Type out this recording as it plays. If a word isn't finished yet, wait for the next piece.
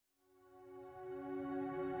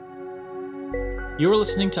You are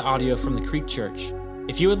listening to audio from the Creek Church.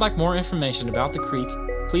 If you would like more information about the Creek,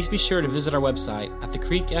 please be sure to visit our website at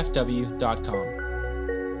thecreekfw.com.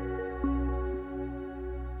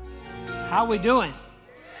 How we doing?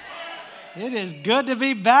 It is good to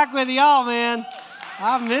be back with y'all, man.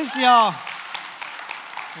 I've missed y'all.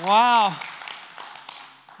 Wow.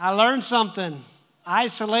 I learned something.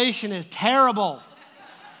 Isolation is terrible.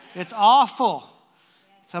 It's awful.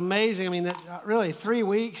 It's amazing. I mean, really, 3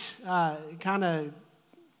 weeks, kind of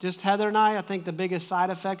just Heather and I think the biggest side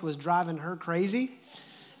effect was driving her crazy.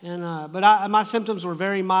 But my symptoms were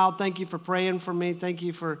very mild. Thank you for praying for me. Thank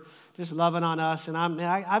you for just loving on us. And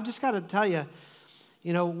I've just got to tell you,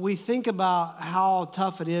 we think about how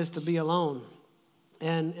tough it is to be alone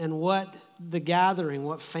and what the gathering,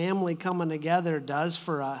 what family coming together does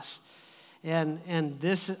for us. And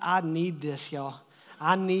this, I need this, y'all.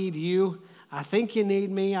 I need you. I think you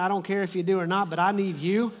need me. I don't care if you do or not, but I need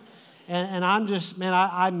you. And I'm just, man,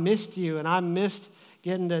 I missed you, and I missed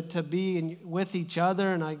getting to be with each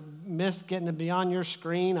other, and I missed getting to be on your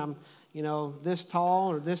screen. I'm, this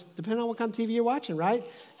tall or this, depending on what kind of TV you're watching, right?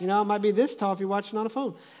 It might be this tall if you're watching on a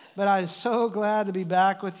phone. But I'm so glad to be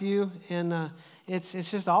back with you, and it's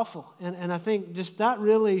just awful. And I think just that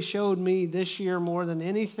really showed me this year more than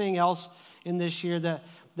anything else in this year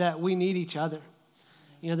that we need each other.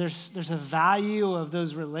 There's a value of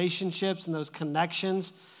those relationships and those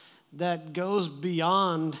connections that goes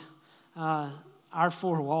beyond our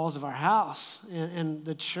four walls of our house. And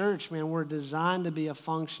the church, man, we're designed to be a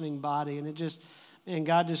functioning body. And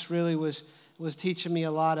God just really was teaching me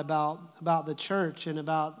a lot about the church and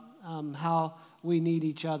about how we need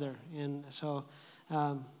each other. And so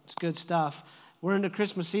it's good stuff. We're into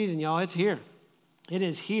Christmas season, y'all. It's here. It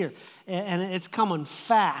is here. And it's coming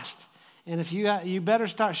fast. And if you better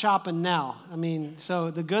start shopping now.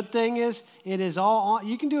 So the good thing is it is all on,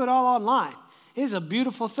 you can do it all online. It is a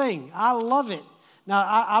beautiful thing. I love it. Now,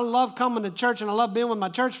 I love coming to church and I love being with my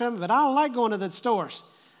church family, but I don't like going to the stores.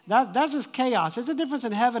 That's just chaos. There's a difference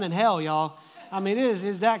in heaven and hell, y'all. It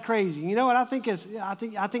is that crazy. You know what I think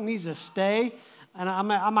needs to stay, and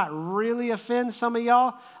I might really offend some of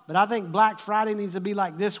y'all, but I think Black Friday needs to be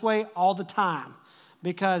like this way all the time.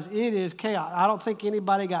 Because it is chaos. I don't think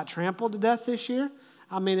anybody got trampled to death this year.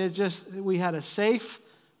 We had a safe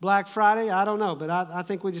Black Friday. I don't know, but I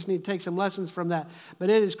think we just need to take some lessons from that. But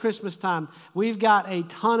it is Christmas time. We've got a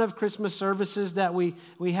ton of Christmas services that we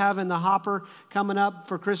have in the hopper coming up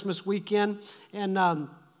for Christmas weekend. And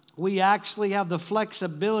we actually have the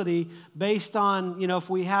flexibility based on, if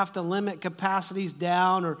we have to limit capacities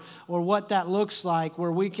down or what that looks like,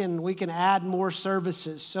 where we can add more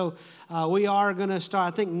services. So we are going to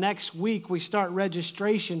start, I think next week we start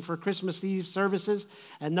registration for Christmas Eve services,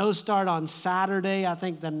 and those start on Saturday, I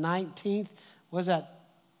think the 19th. Was that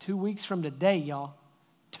 2 weeks from today, y'all?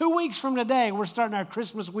 2 weeks from today, we're starting our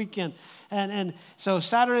Christmas weekend. And so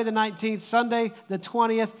Saturday the 19th, Sunday the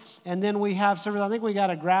 20th, and then we have service. I think we got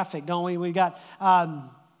a graphic, don't we? We got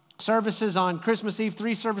services on Christmas Eve,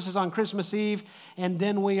 3 services on Christmas Eve, and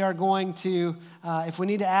then we are going to, if we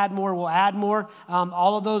need to add more, we'll add more.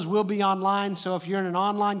 All of those will be online, so if you're in an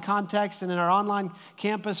online context and in our online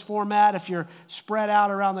campus format, if you're spread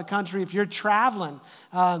out around the country, if you're traveling,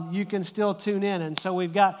 you can still tune in. And so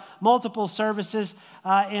we've got multiple services,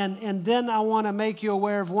 and then I want to make you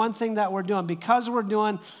aware of one thing that we're doing. Because we're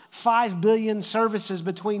doing 5 billion services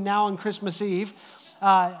between now and Christmas Eve,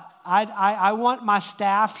 I want my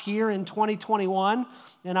staff here in 2021,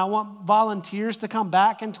 and I want volunteers to come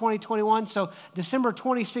back in 2021. So December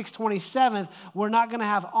 26th, 27th, we're not going to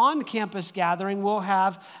have on-campus gathering. We'll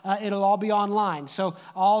have, it'll all be online. So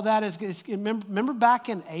all that is, remember back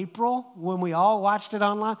in April when we all watched it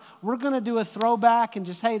online? We're going to do a throwback and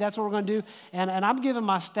just, hey, that's what we're going to do. And I'm giving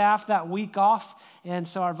my staff that week off, and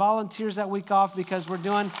so our volunteers that week off because we're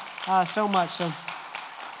doing so much.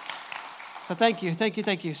 So thank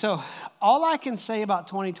you. So all I can say about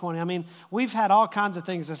 2020, we've had all kinds of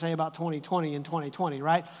things to say about 2020 and 2020,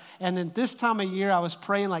 right? And then this time of year, I was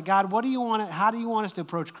praying like, God, how do you want us to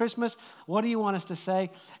approach Christmas? What do you want us to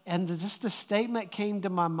say? And just the statement came to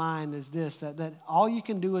my mind is this, that all you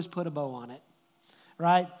can do is put a bow on it,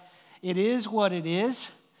 right? It is what it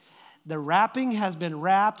is. The wrapping has been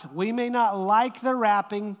wrapped. We may not like the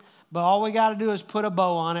wrapping, but all we got to do is put a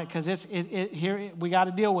bow on it because here we got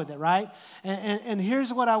to deal with it, right? And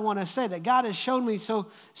here's what I want to say, that God has shown me so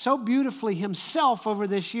beautifully himself over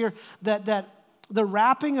this year that the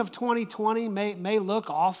wrapping of 2020 may look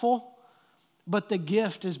awful, but the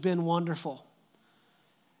gift has been wonderful.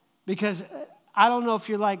 Because I don't know if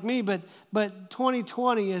you're like me, but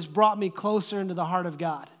 2020 has brought me closer into the heart of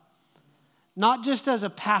God. Not just as a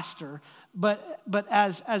pastor, but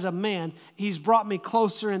as a man, he's brought me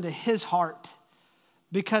closer into his heart.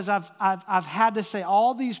 Because I've had to say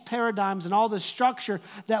all these paradigms and all the structure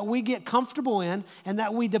that we get comfortable in and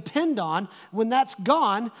that we depend on, when that's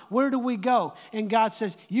gone, where do we go? And God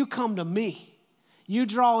says, you come to me. You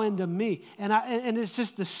draw into me. And it's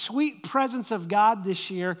just the sweet presence of God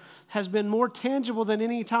this year has been more tangible than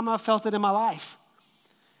any time I've felt it in my life.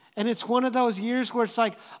 And it's one of those years where it's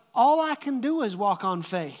like, all I can do is walk on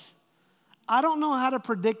faith. I don't know how to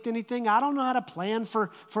predict anything. I don't know how to plan for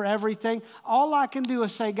everything. All I can do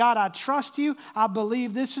is say, God, I trust you. I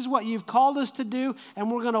believe this is what you've called us to do,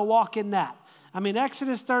 and we're going to walk in that. I mean,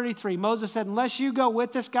 Exodus 33, Moses said, unless you go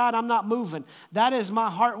with us, God, I'm not moving. That is my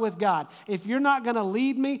heart with God. If you're not going to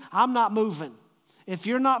lead me, I'm not moving. If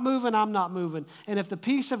you're not moving, I'm not moving. And if the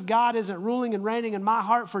peace of God isn't ruling and reigning in my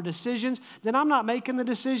heart for decisions, then I'm not making the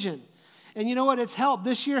decision. And you know what? It's helped.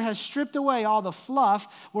 This year has stripped away all the fluff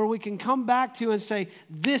where we can come back to and say,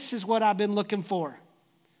 this is what I've been looking for.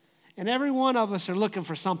 And every one of us are looking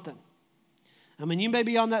for something. I mean, you may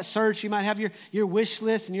be on that search. You might have your wish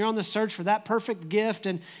list, and you're on the search for that perfect gift.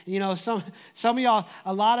 And, you know, some of y'all,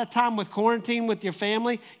 a lot of time with quarantine with your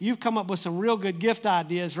family, you've come up with some real good gift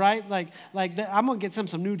ideas, right? Like I'm going to get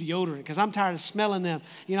some new deodorant because I'm tired of smelling them.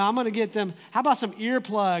 You know, I'm going to get them, how about some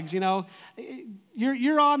earplugs, you know?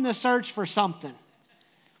 You're on the search for something.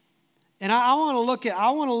 And I want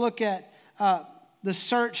to look at the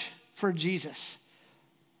search for Jesus.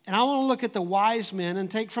 And I want to look at the wise men and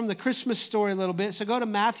take from the Christmas story a little bit. So go to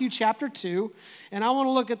Matthew chapter 2, and I want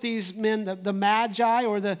to look at these men, the Magi,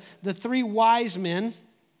 or the three wise men.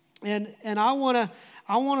 And I want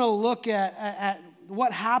to look at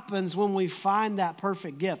what happens when we find that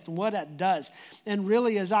perfect gift and what that does. And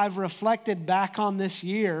really, as I've reflected back on this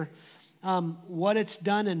year, what it's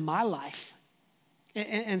done in my life.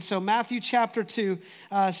 And so Matthew chapter 2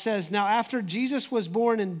 says, now after Jesus was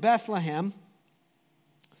born in Bethlehem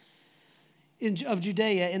of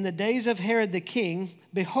Judea, in the days of Herod the king,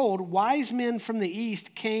 behold, wise men from the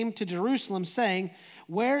east came to Jerusalem, saying,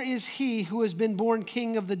 where is he who has been born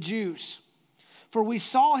king of the Jews? For we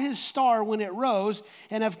saw his star when it rose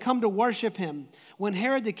and have come to worship him. When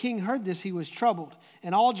Herod the king heard this, he was troubled,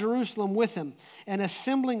 and all Jerusalem with him. And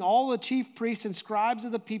assembling all the chief priests and scribes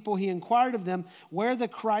of the people, he inquired of them where the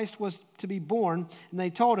Christ was to be born. And they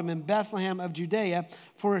told him, in Bethlehem of Judea,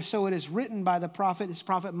 for so it is written by the prophet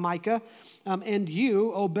Micah, and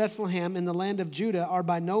you, O Bethlehem, in the land of Judah, are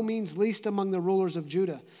by no means least among the rulers of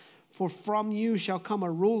Judah. For from you shall come a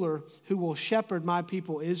ruler who will shepherd my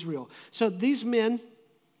people Israel. So these men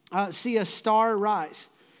see a star rise,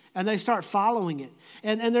 and they start following it.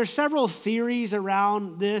 And there's several theories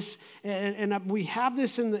around this, and we have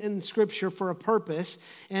this in Scripture for a purpose.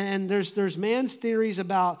 And there's man's theories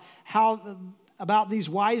about these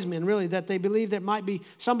wise men, really, that they believe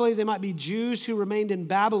some believe they might be Jews who remained in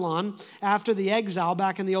Babylon after the exile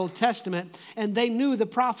back in the Old Testament, and they knew the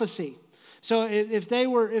prophecy. So if they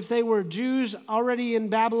were Jews already in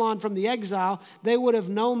Babylon from the exile, they would have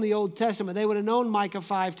known the Old Testament. They would have known Micah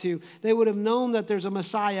 5:2. They would have known that there's a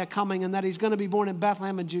Messiah coming and that he's going to be born in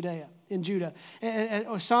Bethlehem in Judah.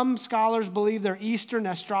 And some scholars believe they're Eastern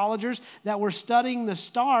astrologers that were studying the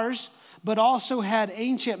stars, but also had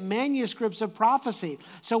ancient manuscripts of prophecy.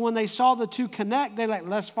 So when they saw the two connect, they're like,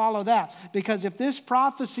 let's follow that. Because if this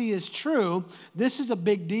prophecy is true, this is a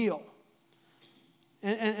big deal.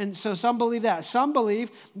 And so some believe that. Some believe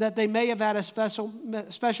that they may have had a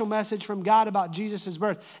special message from God about Jesus'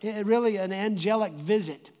 birth. Really an angelic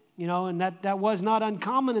visit, you know, and that was not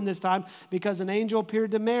uncommon in this time because an angel appeared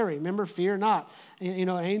to Mary. Remember, fear not. You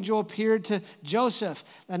know, an angel appeared to Joseph.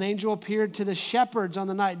 An angel appeared to the shepherds on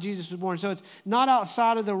the night Jesus was born. So it's not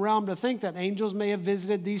outside of the realm to think that angels may have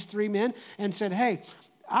visited these three men and said, hey,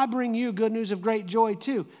 I bring you good news of great joy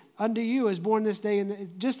too. Unto you is born this day,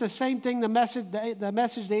 and just the same thing, the message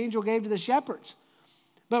the angel gave to the shepherds.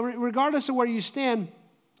 But regardless of where you stand,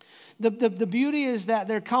 the beauty is that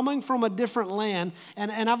they're coming from a different land,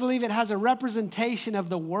 and I believe it has a representation of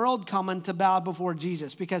the world coming to bow before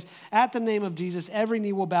Jesus, because at the name of Jesus, every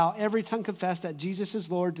knee will bow, every tongue confess that Jesus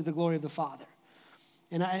is Lord to the glory of the Father.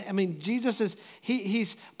 And I mean, Jesus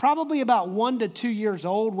he's probably about 1 to 2 years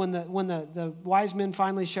old when the wise men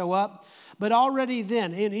finally show up. But already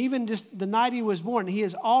then, and even just the night he was born, he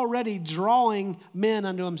is already drawing men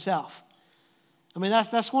unto himself. I mean,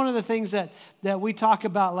 that's one of the things that we talk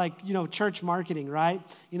about, like, you know, church marketing, right?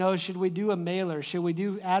 You know, should we do a mailer? Should we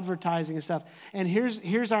do advertising and stuff? And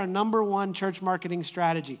here's our number one church marketing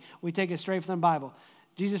strategy. We take it straight from the Bible.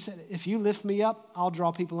 Jesus said, if you lift me up, I'll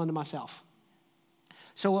draw people unto myself.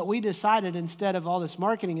 So what we decided, instead of all this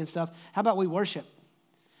marketing and stuff, how about we worship?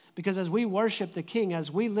 Because as we worship the King,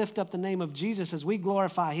 as we lift up the name of Jesus, as we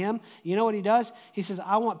glorify him, you know what he does? He says,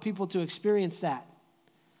 I want people to experience that.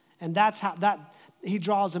 And that's how he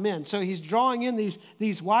draws them in. So he's drawing in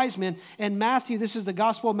these wise men. And Matthew, this is the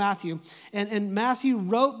Gospel of Matthew. And Matthew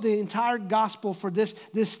wrote the entire gospel for this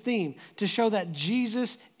theme, to show that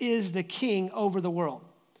Jesus is the King over the world.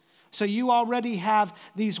 So you already have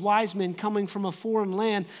these wise men coming from a foreign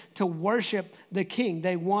land to worship the King.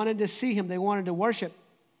 They wanted to see him. They wanted to worship.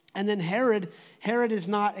 And then Herod is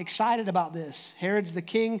not excited about this. Herod's the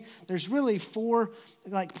king. There's really 4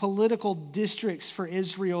 political districts for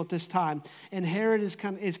Israel at this time. And Herod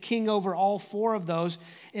is king over all 4 of those.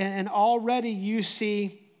 And already you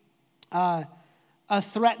see a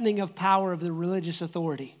threatening of power of the religious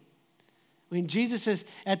authority. I mean, Jesus is,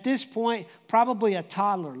 at this point, probably a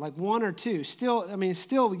toddler, like 1 or 2,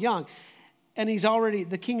 still young. And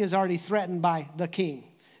the king is already threatened by the king.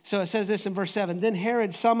 So it says this in verse 7, Then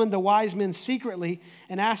Herod summoned the wise men secretly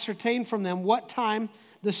and ascertained from them what time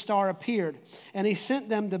the star appeared. And he sent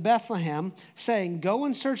them to Bethlehem, saying, Go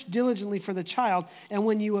and search diligently for the child, and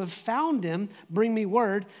when you have found him, bring me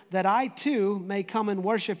word, that I too may come and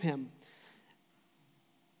worship him.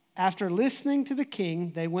 After listening to the king,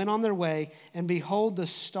 they went on their way, and behold, the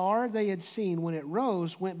star they had seen when it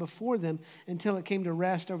rose went before them until it came to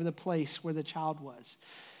rest over the place where the child was.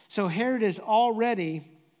 So Herod is already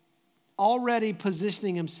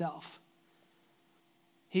positioning himself.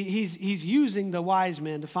 He's using the wise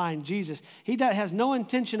men to find Jesus. He has no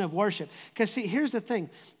intention of worship. Because see, here's the thing.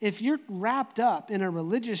 If you're wrapped up in a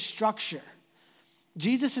religious structure,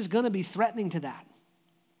 Jesus is going to be threatening to that.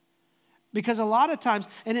 Because a lot of times,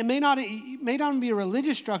 and it may not even be a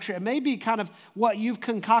religious structure, it may be kind of what you've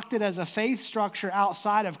concocted as a faith structure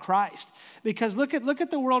outside of Christ. Because look at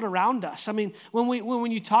the world around us. I mean,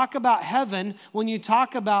 when you talk about heaven, when you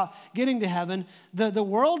talk about getting to heaven, the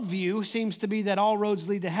worldview seems to be that all roads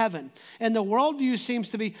lead to heaven. And the worldview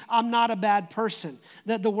seems to be, I'm not a bad person.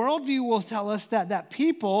 That the worldview will tell us that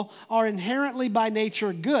people are inherently by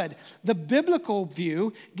nature good. The biblical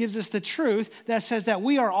view gives us the truth that says that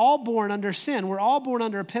we are all born under sin. We're all born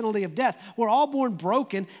under a penalty of death. We're all born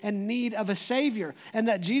broken and in need of a Savior. And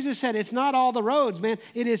that Jesus said, it's not all the roads, man.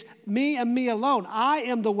 It is me and me alone. I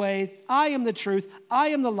am the way. I am the truth. I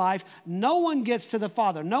am the life. No one gets to the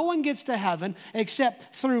Father. No one gets to heaven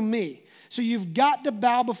except through me. So you've got to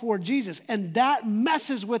bow before Jesus. And that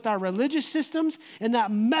messes with our religious systems, and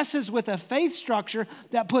that messes with a faith structure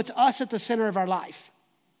that puts us at the center of our life.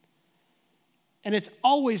 And it's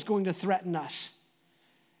always going to threaten us.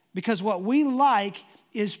 Because what we like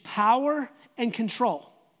is power and control.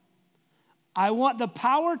 I want the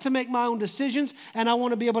power to make my own decisions, and I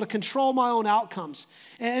want to be able to control my own outcomes.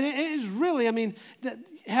 And it is really,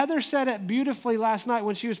 Heather said it beautifully last night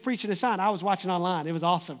when she was preaching a sign. I was watching online. It was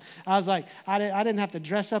awesome. I was like, I didn't have to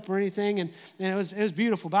dress up or anything, and it was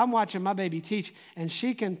beautiful. But I'm watching my baby teach, and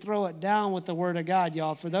she can throw it down with the Word of God,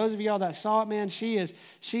 y'all. For those of y'all that saw it, man, she is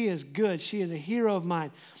good. She is a hero of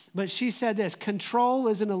mine. But she said this: control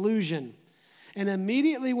is an illusion. And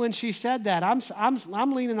immediately when she said that,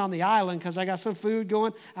 I'm leaning on the island because I got some food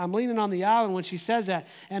going. I'm leaning on the island when she says that.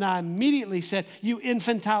 And I immediately said, you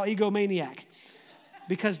infantile egomaniac.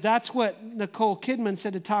 Because that's what Nicole Kidman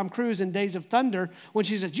said to Tom Cruise in Days of Thunder when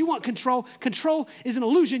she said, you want control? Control is an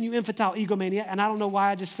illusion, you infantile egomaniac. And I don't know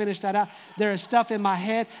why I just finished that out. There is stuff in my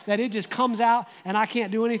head that it just comes out and I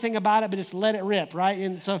can't do anything about it, but just let it rip, right?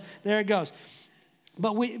 And so there it goes.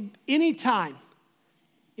 But anytime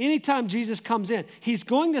Jesus comes in, he's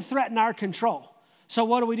going to threaten our control. So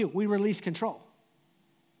what do? We release control.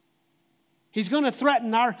 He's going to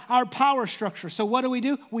threaten our power structure. So what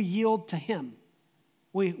do? We yield to him.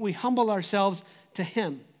 We humble ourselves to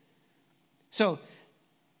him. So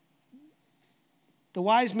the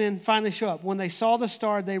wise men finally show up. When they saw the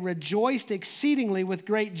star, they rejoiced exceedingly with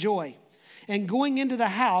great joy. And going into the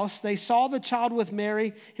house, they saw the child with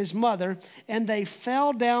Mary, his mother, and they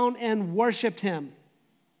fell down and worshiped him.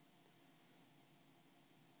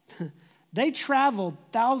 They traveled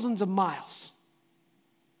thousands of miles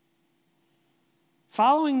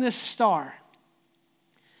following this star.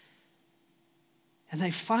 And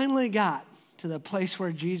they finally got to the place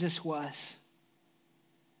where Jesus was.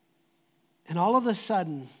 And all of a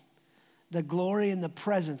sudden, the glory and the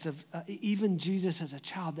presence of even Jesus as a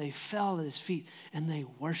child, they fell at his feet and they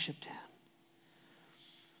worshiped him.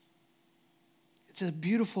 It's a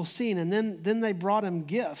beautiful scene. And then they brought him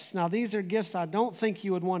gifts. Now, these are gifts I don't think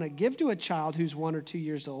you would want to give to a child who's 1 or 2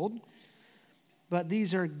 years old. But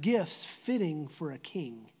these are gifts fitting for a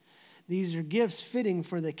king. These are gifts fitting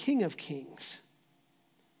for the King of Kings.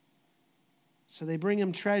 So they bring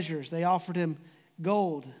him treasures. They offered him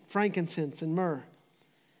gold, frankincense, and myrrh.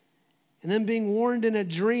 And then being warned in a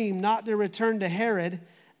dream not to return to Herod,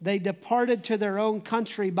 they departed to their own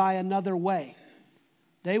country by another way.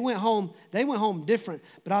 They went home different,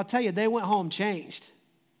 but I'll tell you, they went home changed.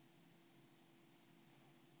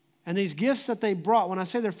 And these gifts that they brought, when I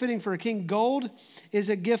say they're fitting for a king, gold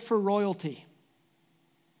is a gift for royalty.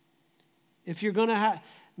 If you're going to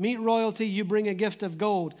meet royalty, you bring a gift of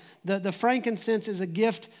gold. The frankincense is a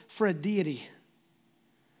gift for a deity.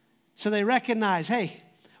 So they recognize, hey,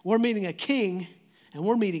 we're meeting a king and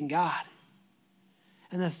we're meeting God.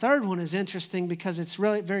 And the third one is interesting because it's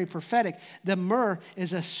really very prophetic. The myrrh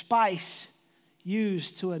is a spice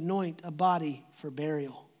used to anoint a body for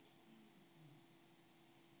burial.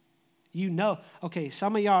 You know, okay,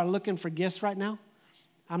 some of y'all are looking for gifts right now.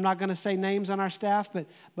 I'm not going to say names on our staff,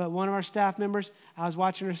 but one of our staff members, I was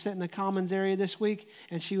watching her sit in the commons area this week,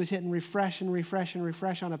 and she was hitting refresh and refresh and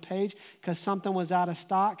refresh on a page because something was out of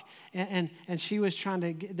stock, and she was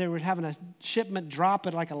they were having a shipment drop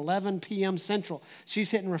at like 11 p.m. Central.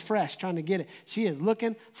 She's hitting refresh, trying to get it. She is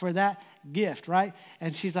looking for that gift, right?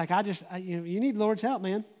 And she's like, you need the Lord's help,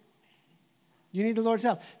 man. You need the Lord's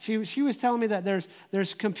help. She was telling me that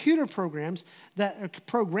there's computer programmers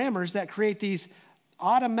that create these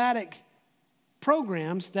automatic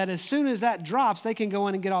programs that as soon as that drops, they can go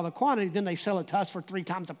in and get all the quantity, then they sell it to us for 3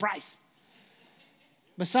 times the price.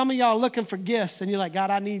 But some of y'all are looking for gifts, and you're like, God,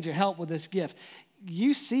 I need your help with this gift.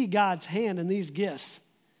 You see God's hand in these gifts.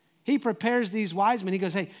 He prepares these wise men. He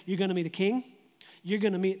goes, hey, you're going to meet a king. You're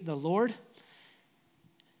going to meet the Lord.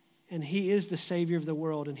 And he is the Savior of the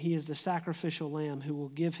world, and he is the sacrificial lamb who will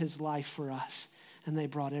give his life for us. And they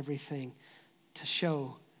brought everything to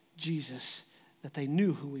show Jesus that they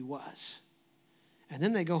knew who he was. And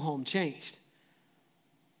then they go home changed.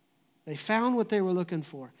 They found what they were looking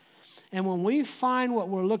for. And when we find what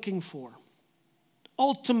we're looking for,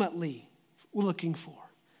 ultimately we're looking for,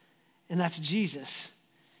 and that's Jesus,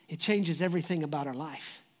 it changes everything about our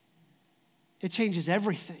life. It changes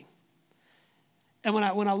everything. And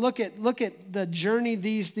when I look at the journey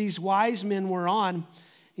these wise men were on,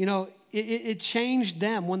 you know, it changed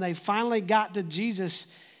them. When they finally got to Jesus,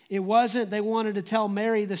 it wasn't they wanted to tell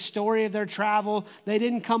Mary the story of their travel. They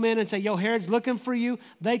didn't come in and say, yo, Herod's looking for you.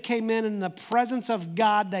 They came in the presence of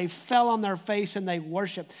God. They fell on their face and they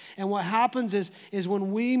worshiped. And what happens is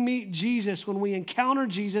when we meet Jesus, when we encounter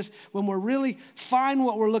Jesus, when we really find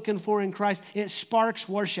what we're looking for in Christ, it sparks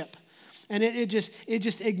worship. And it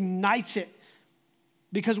just ignites it.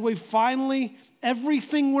 Because we finally,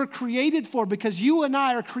 everything we're created for, because you and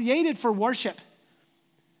I are created for worship.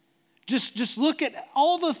 Just look at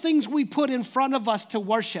all the things we put in front of us to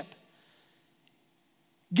worship.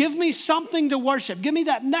 Give me something to worship. Give me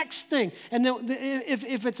that next thing. And then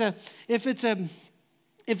if it's a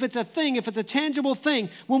tangible thing,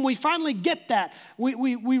 when we finally get that,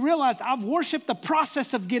 we realize I've worshiped the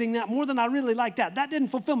process of getting that more than I really like that. That didn't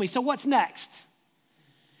fulfill me. So what's next?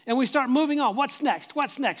 And we start moving on. What's next?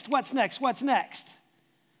 What's next? What's next? What's next?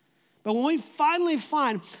 But when we finally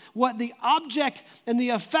find what the object and the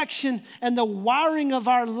affection and the wiring of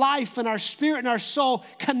our life and our spirit and our soul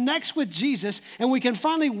connects with Jesus, and we can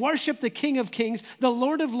finally worship the King of Kings, the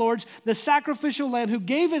Lord of Lords, the sacrificial lamb who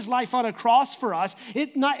gave his life on a cross for us,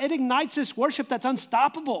 it ignites this worship that's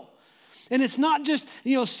unstoppable. And it's not just,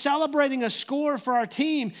 celebrating a score for our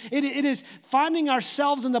team. It is finding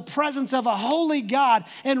ourselves in the presence of a holy God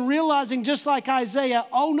and realizing, just like Isaiah,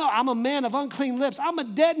 oh no, I'm a man of unclean lips. I'm a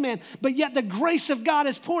dead man, but yet the grace of God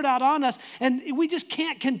is poured out on us, and we just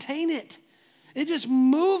can't contain it. It just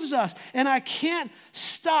moves us, and I can't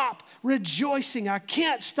stop rejoicing. I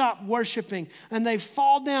can't stop worshiping. And they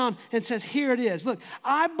fall down and says, here it is. Look,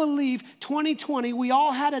 I believe 2020, we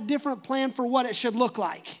all had a different plan for what it should look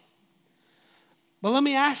like. But let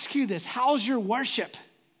me ask you this. How's your worship?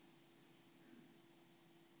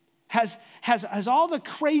 Has all the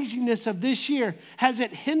craziness of this year, has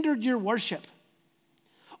it hindered your worship?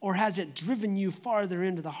 Or has it driven you farther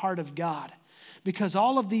into the heart of God? Because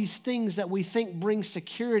all of these things that we think bring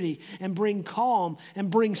security and bring calm and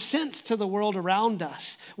bring sense to the world around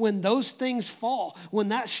us, when those things fall, when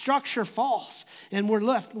that structure falls, and we're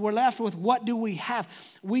left with what do we have?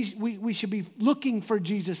 We should be looking for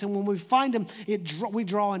Jesus, and when we find him, we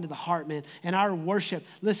draw into the heart, man. And our worship,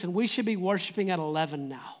 listen, we should be worshiping at 11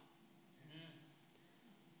 now.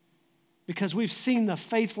 Because we've seen the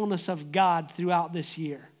faithfulness of God throughout this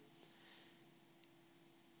year.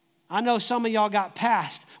 I know some of y'all got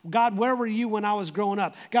past. God, where were you when I was growing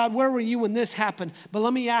up? God, where were you when this happened? But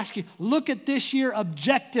let me ask you, look at this year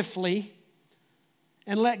objectively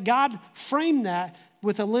and let God frame that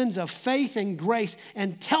with a lens of faith and grace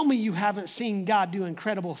and tell me you haven't seen God do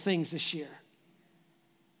incredible things this year.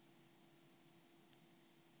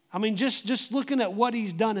 I mean, just looking at what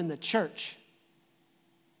he's done in the church.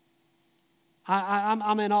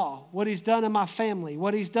 I'm in awe. What he's done in my family,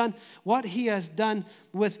 what he has done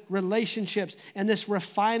with relationships and this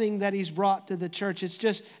refining that he's brought to the church. It's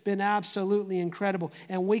just been absolutely incredible.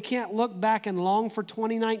 And we can't look back and long for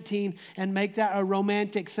 2019 and make that a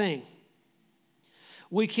romantic thing.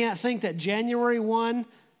 We can't think that January 1,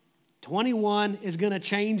 21 is going to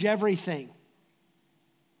change everything.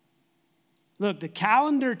 Look, the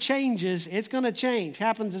calendar changes. It's going to change.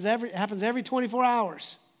 Happens every 24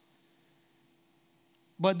 hours.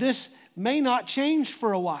 But this may not change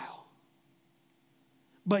for a while.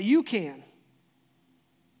 But you can.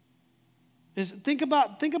 Think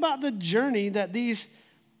about the journey that these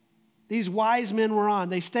wise men were on.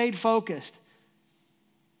 They stayed focused.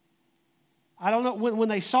 I don't know, when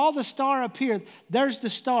they saw the star appear, there's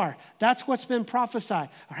the star. That's what's been prophesied.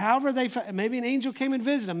 Or however maybe an angel came and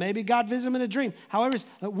visited them. Maybe God visited them in a dream. However,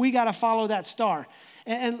 we got to follow that star.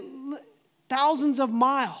 And thousands of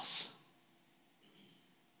miles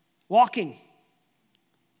walking.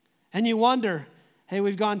 And you wonder, hey,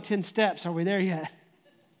 we've gone 10 steps. Are we there yet?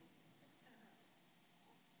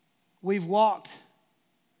 We've walked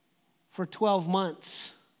for 12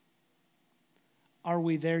 months. Are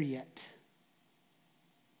we there yet?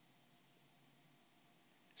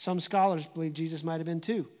 Some scholars believe Jesus might have been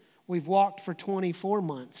 2. We've walked for 24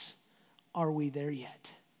 months. Are we there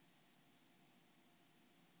yet?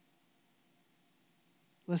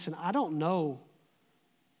 Listen, I don't know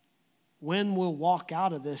when we'll walk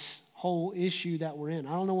out of this whole issue that we're in.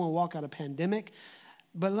 I don't know when we'll walk out of pandemic.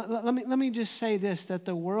 But let me just say this, that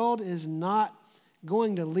the world is not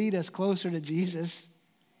going to lead us closer to Jesus.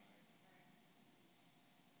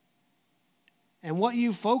 And what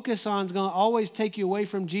you focus on is going to always take you away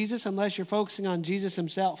from Jesus unless you're focusing on Jesus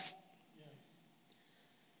himself. Yes.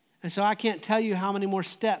 And so I can't tell you how many more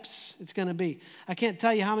steps it's going to be. I can't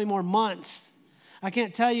tell you how many more months. I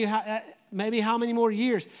can't tell you maybe how many more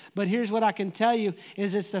years. But here's what I can tell you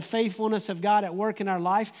is it's the faithfulness of God at work in our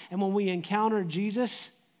life. And when we encounter Jesus,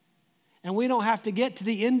 and we don't have to get to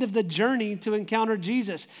the end of the journey to encounter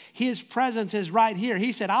Jesus. His presence is right here.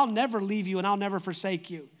 He said, I'll never leave you and I'll never forsake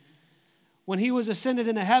you. When he was ascended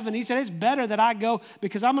into heaven, he said, it's better that I go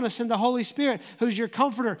because I'm going to send the Holy Spirit, who's your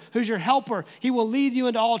comforter, who's your helper. He will lead you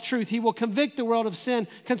into all truth. He will convict the world of sin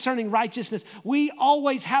concerning righteousness. We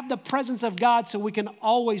always have the presence of God, so we can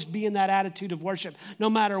always be in that attitude of worship, no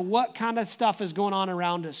matter what kind of stuff is going on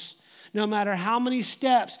around us. No matter how many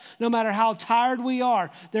steps, no matter how tired we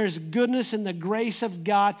are, there's goodness in the grace of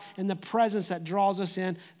God and the presence that draws us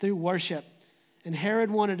in through worship. And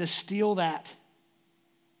Herod wanted to steal that.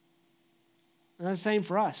 And that's the same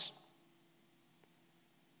for us.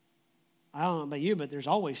 I don't know about you, but there's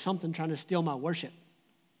always something trying to steal my worship.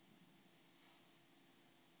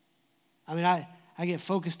 I mean, I get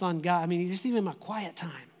focused on God. I mean, just even my quiet time.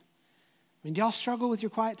 I mean, do y'all struggle with your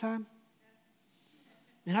quiet time?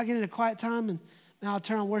 And I get into quiet time and now I'll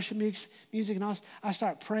turn on worship music and I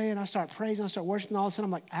start praying, I start praising, I start worshiping. All of a sudden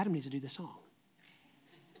I'm like, Adam needs to do this song.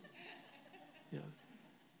 You know,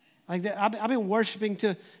 like that. I've been worshiping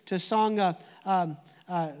to a song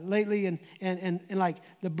lately and like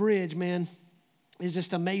the bridge, man, is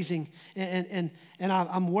just amazing. And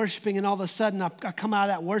I'm worshiping and all of a sudden I come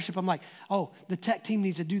out of that worship. I'm like, oh, the tech team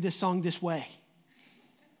needs to do this song this way.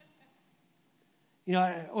 You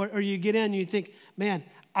know, or you get in and you think, man,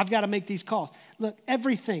 I've got to make these calls. Look,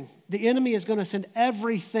 everything, the enemy is going to send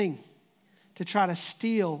everything to try to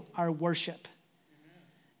steal our worship.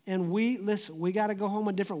 And we got to go home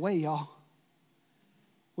a different way, y'all.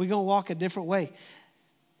 We're going to walk a different way.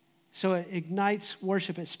 So it ignites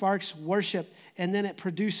worship, it sparks worship, and then it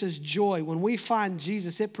produces joy. When we find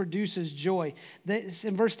Jesus, it produces joy.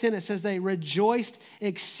 In verse 10, it says they rejoiced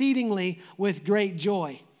exceedingly with great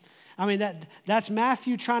joy. I mean, that's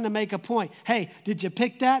Matthew trying to make a point. Hey, did you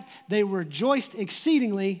pick that? They rejoiced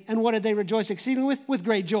exceedingly. And what did they rejoice exceedingly with? With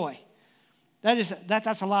great joy.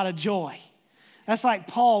 That's a lot of joy. That's like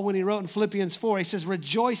Paul when he wrote in Philippians 4. He says,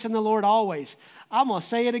 rejoice in the Lord always. I'm going to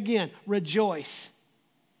say it again. Rejoice.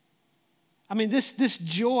 I mean, this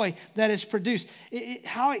joy that is produced.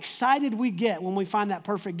 How excited we get when we find that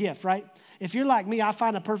perfect gift, right? If you're like me, I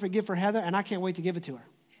find a perfect gift for Heather, and I can't wait to give it to her.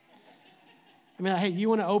 I mean, hey, you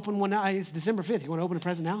want to open one now? It's December 5th. You want to open a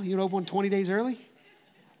present now? You want to open one 20 days early?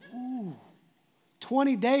 Ooh,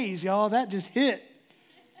 20 days, y'all. That just hit.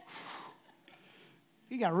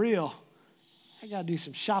 You got real. I got to do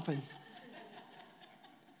some shopping.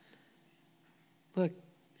 Look,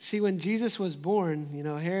 See, when Jesus was born,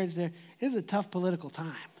 Herod's there. It was a tough political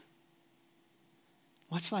time.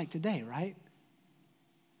 Much like today, right?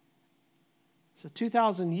 So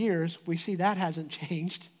 2,000 years, we see that hasn't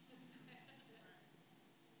changed.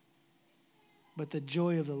 But the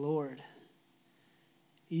joy of the Lord,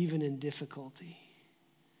 even in difficulty,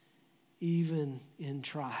 even in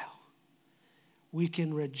trial, we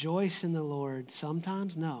can rejoice in the Lord.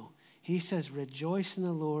 Sometimes, no. He says, rejoice in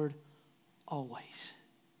the Lord always.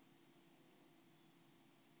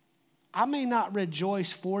 I may not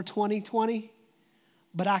rejoice for 2020,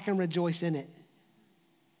 but I can rejoice in it.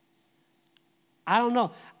 I don't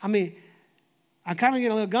know. I mean, I kind of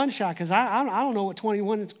get a little gun shy because I don't know what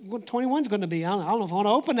 21's going to be. I don't know if I want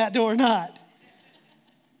to open that door or not.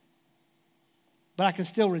 But I can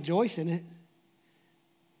still rejoice in it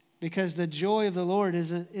because the joy of the Lord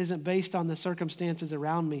isn't based on the circumstances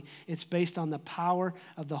around me. It's based on the power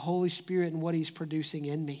of the Holy Spirit and what He's producing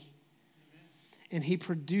in me. And He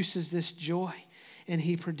produces this joy, and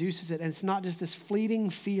He produces it. And it's not just this fleeting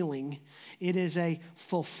feeling. It is a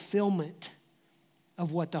fulfillment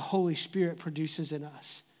of what the Holy Spirit produces in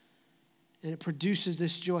us. And it produces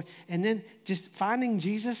this joy. And then just finding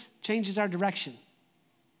Jesus changes our direction.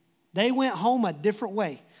 They went home a different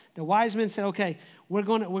way. The wise men said, okay, we're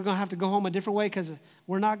going to have to go home a different way because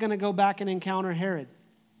we're not going to go back and encounter Herod.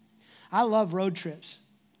 I love road trips.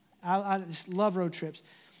 I just love road trips.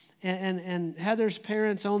 And Heather's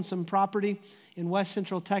parents own some property in West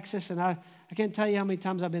Central Texas, and I can't tell you how many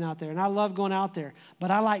times I've been out there. And I love going out there,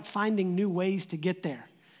 but I like finding new ways to get there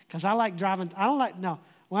because I like driving.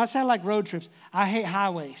 When I say I like road trips, I hate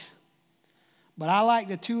highways, but I like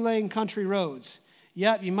the 2-lane country roads.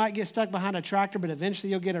 Yep, you might get stuck behind a tractor, but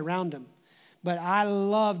eventually you'll get around them. But I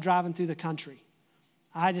love driving through the country.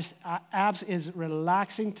 It's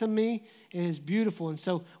relaxing to me. It is beautiful. And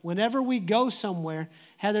so whenever we go somewhere,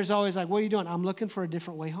 Heather's always like, what are you doing? I'm looking for a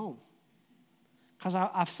different way home. Because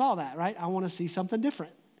I saw that, right? I want to see something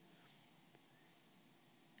different.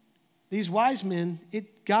 These wise men,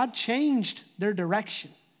 God changed their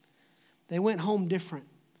direction. They went home different.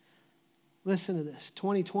 Listen to this.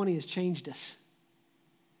 2020 has changed us.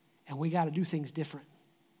 And we got to do things different.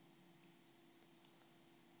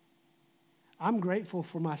 I'm grateful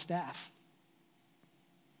for my staff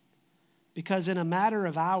because in a matter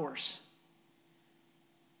of hours,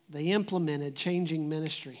 they implemented changing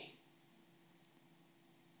ministry.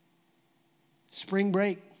 Spring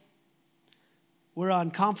break, we're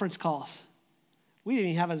on conference calls. We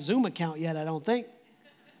didn't even have a Zoom account yet, I don't think.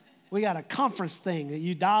 We got a conference thing that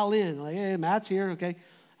you dial in, like, hey, Matt's here, okay.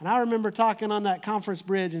 And I remember talking on that conference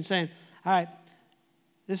bridge and saying, all right,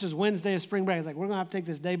 this was Wednesday of spring break. I was like, we're going to have to take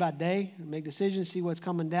this day by day and make decisions, see what's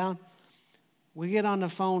coming down. We get on the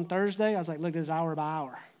phone Thursday. I was like, look, this is hour by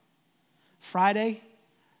hour. Friday,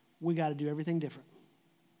 we got to do everything different.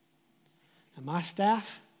 And my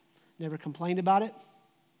staff never complained about it.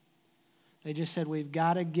 They just said, we've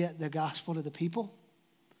got to get the gospel to the people,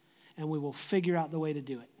 and we will figure out the way to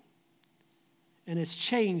do it. And it's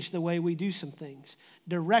changed the way we do some things.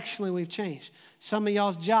 Directionally, we've changed. Some of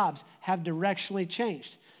y'all's jobs have directionally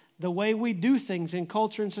changed. The way we do things in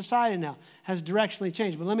culture and society now has directionally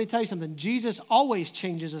changed. But let me tell you something. Jesus always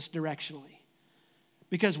changes us directionally.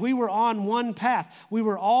 Because we were on one path. We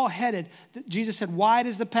were all headed. Jesus said, wide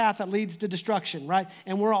is the path that leads to destruction, right?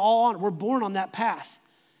 And we're born on that path.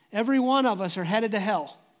 Every one of us are headed to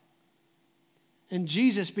hell. And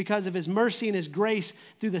Jesus, because of His mercy and His grace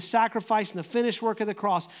through the sacrifice and the finished work of the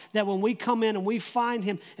cross, that when we come in and we find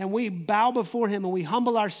Him and we bow before Him and we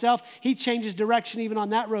humble ourselves, He changes direction even on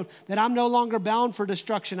that road, that I'm no longer bound for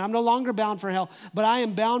destruction. I'm no longer bound for hell, but I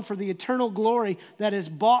am bound for the eternal glory that is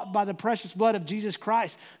bought by the precious blood of Jesus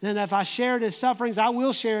Christ. And if I share in His sufferings, I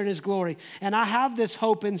will share in His glory. And I have this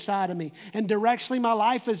hope inside of me. And directionally, my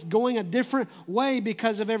life is going a different way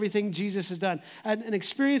because of everything Jesus has done. An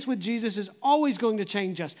experience with Jesus is always going to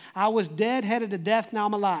change us. I was dead, headed to death, now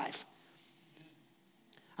I'm alive.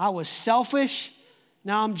 I was selfish,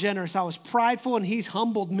 now I'm generous. I was prideful, and He's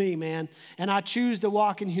humbled me, man. And I choose to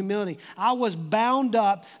walk in humility. I was bound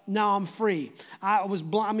up, now I'm free. I was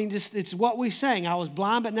blind. It's what we sang. I was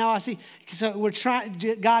blind, but now I see. So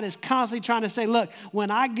God is constantly trying to say, look, when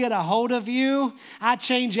I get a hold of you, I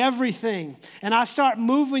change everything. And I start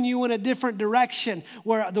moving you in a different direction.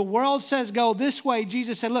 Where the world says go this way,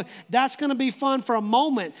 Jesus said, look, that's going to be fun for a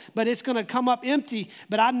moment, but it's going to come up empty.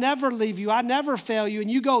 But I never leave you. I never fail you. And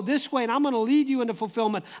you go this way, and I'm going to lead you into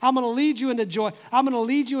fulfillment. I'm going to lead you into joy. I'm going to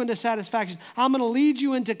lead you into satisfaction. I'm going to lead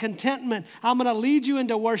you into contentment. I'm going to lead you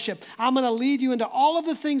into worship. I'm going to lead you into all of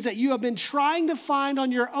the things that you have been trying to find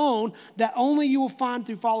on your own that only you will find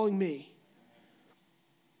through following me.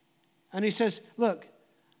 And he says, look,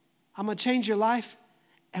 I'm going to change your life,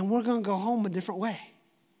 and we're going to go home a different way.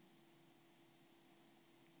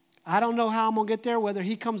 I don't know how I'm going to get there, whether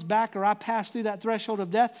he comes back or I pass through that threshold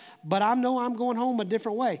of death, but I know I'm going home a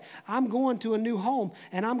different way. I'm going to a new home,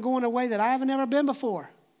 and I'm going a way that I haven't ever been before.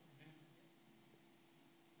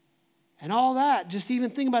 And all that, just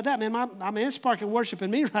even think about that, man, it's sparking worship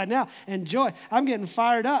in me right now, and joy. I'm getting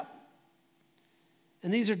fired up.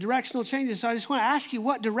 And these are directional changes. So I just want to ask you,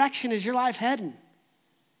 what direction is your life heading?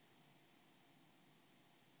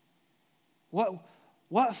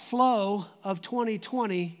 What flow of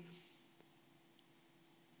 2020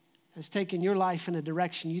 has taken your life in a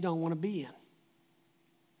direction you don't want to be in?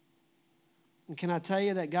 And can I tell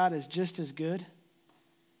you that God is just as good?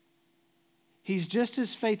 He's just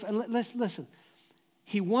as faithful. And listen,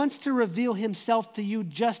 he wants to reveal himself to you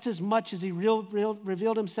just as much as he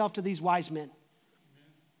revealed himself to these wise men.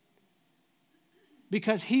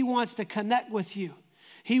 Because he wants to connect with you.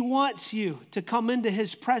 He wants you to come into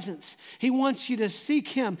his presence. He wants you to seek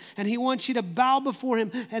him, and he wants you to bow before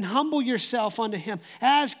him and humble yourself unto him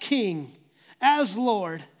as King, as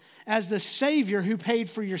Lord, as the Savior who paid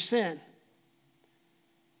for your sin.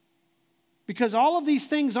 Because all of these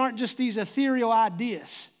things aren't just these ethereal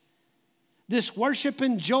ideas. This worship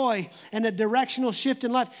and joy and a directional shift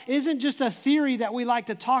in life isn't just a theory that we like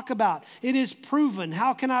to talk about. It is proven.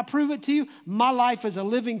 How can I prove it to you? My life is a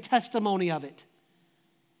living testimony of it.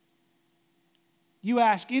 You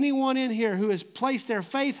ask anyone in here who has placed their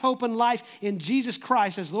faith, hope, and life in Jesus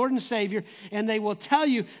Christ as Lord and Savior, and they will tell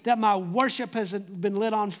you that my worship has been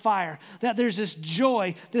lit on fire, that there's this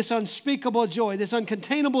joy, this unspeakable joy, this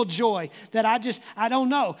uncontainable joy that I don't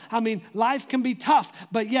know. I mean, life can be tough,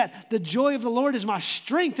 but yet the joy of the Lord is my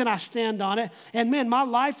strength, and I stand on it. And man, my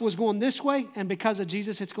life was going this way, and because of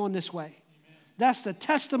Jesus, it's going this way. Amen. That's the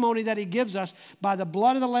testimony that he gives us by the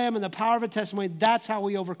blood of the Lamb and the power of a testimony. That's how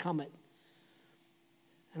we overcome it.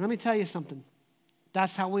 And let me tell you something.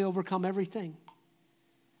 That's how we overcome everything.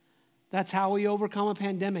 That's how we overcome a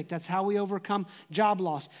pandemic. That's how we overcome job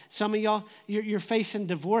loss. Some of y'all, you're facing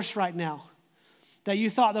divorce right now. That you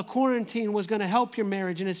thought the quarantine was going to help your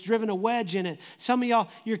marriage, and it's driven a wedge in it. Some of y'all,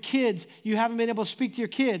 your kids, you haven't been able to speak to your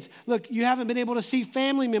kids. Look, you haven't been able to see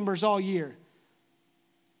family members all year.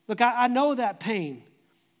 Look, I know that pain.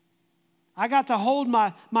 I got to hold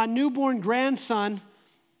my newborn grandson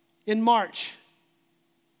in March.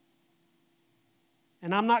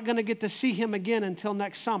 And I'm not going to get to see him again until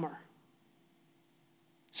next summer.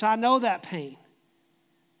 So I know that pain.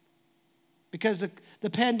 Because the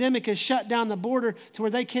pandemic has shut down the border to where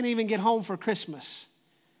they can't even get home for Christmas.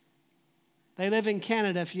 They live in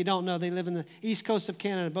Canada, if you don't know. They live in the east coast of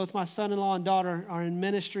Canada. Both my son-in-law and daughter are in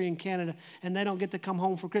ministry in Canada, and they don't get to come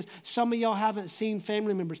home for Christmas. Some of y'all haven't seen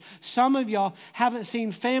family members. Some of y'all haven't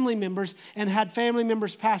seen family members and had family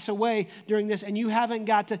members pass away during this, and you haven't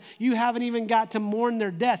even got to mourn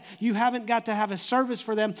their death. You haven't got to have a service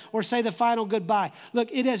for them or say the final goodbye. Look,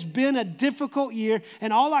 it has been a difficult year,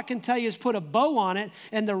 and all I can tell you is put a bow on it,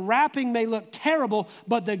 and the wrapping may look terrible,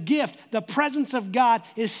 but the gift, the presence of God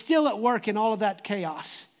is still at work in all of that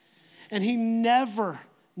chaos. And he never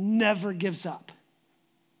gives up.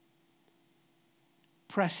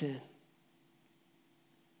 Press in.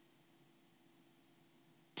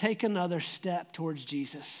 Take another step towards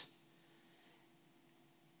Jesus.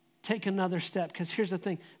 Take another step, because here's the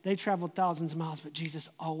thing. They traveled thousands of miles, but Jesus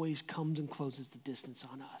always comes and closes the distance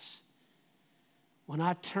on us. When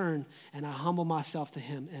I turn and I humble myself to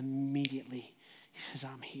him, immediately he says,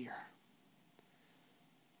 I'm here.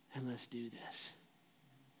 And let's do this.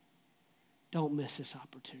 Don't miss this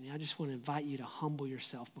opportunity. I just want to invite you to humble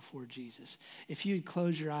yourself before Jesus. If you'd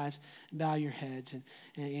close your eyes and bow your heads, and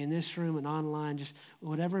in this room and online, just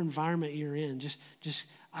whatever environment you're in, just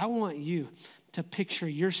I want you to picture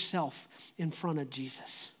yourself in front of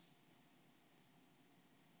Jesus.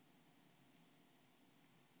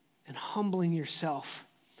 And humbling yourself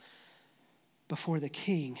before the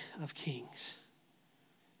King of Kings,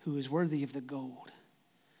 who is worthy of the gold.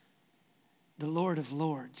 The Lord of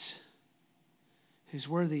Lords, who's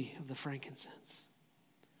worthy of the frankincense.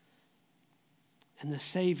 And the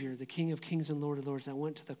Savior, the King of Kings and Lord of Lords, that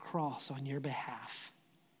went to the cross on your behalf.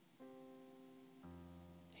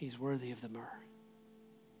 He's worthy of the myrrh.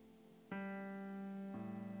 And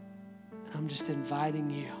I'm just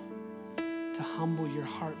inviting you to humble your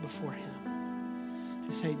heart before him.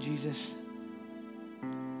 To say, Jesus,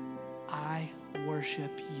 I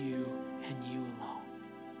worship you and you alone.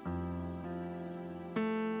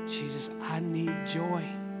 Jesus, I need joy.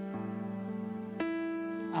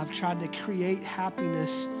 I've tried to create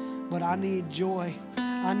happiness but I need joy.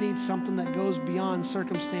 I need something that goes beyond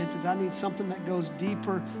circumstances. I need something that goes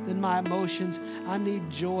deeper than my emotions. I need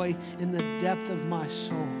joy in the depth of my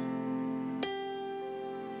soul.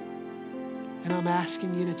 And I'm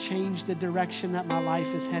asking you to change the direction that my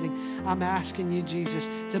life is heading. I'm asking you, Jesus,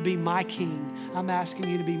 to be my King. I'm asking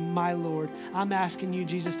you to be my Lord. I'm asking you,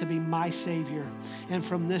 Jesus, to be my Savior. And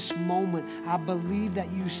from this moment, I believe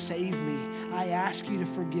that you save me. I ask you to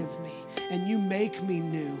forgive me. And you make me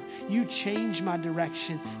new. You change my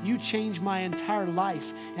direction. You change my entire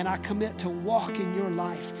life. And I commit to walk in your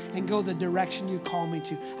life and go the direction you call me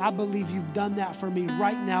to. I believe you've done that for me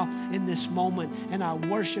right now in this moment. And I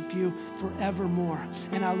worship you forevermore.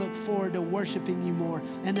 And I look forward to worshiping you more.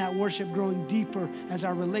 And that worship growing deeper as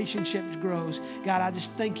our relationship grows. God, I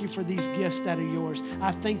just thank you for these gifts that are yours.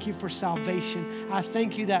 I thank you for salvation. I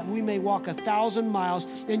thank you that we may walk 1,000 miles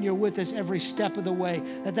and you're with us every step of the way.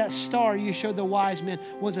 That star you showed the wise men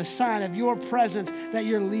was a sign of your presence, that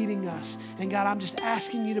you're leading us. And God, I'm just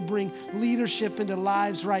asking you to bring leadership into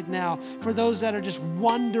lives right now. For those that are just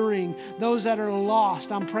wondering, those that are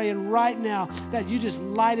lost, I'm praying right now that you just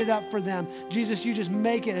light it up for them. Jesus, you just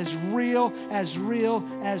make it as real as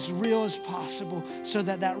possible, so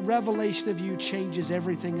that that revelation of you changes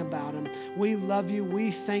everything about them. We love you. We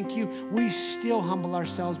thank you. We still humble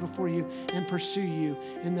ourselves before you and pursue you.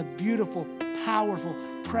 In the beautiful, powerful,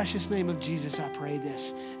 precious name of Jesus, I pray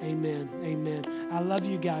this. Amen. Amen. I love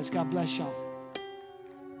you guys. God bless y'all.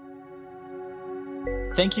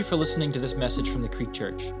 Thank you for listening to this message from the Creek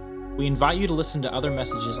Church. We invite you to listen to other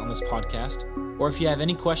messages on this podcast, or if you have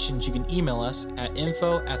any questions, you can email us at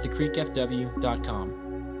info@thecreekfw.com.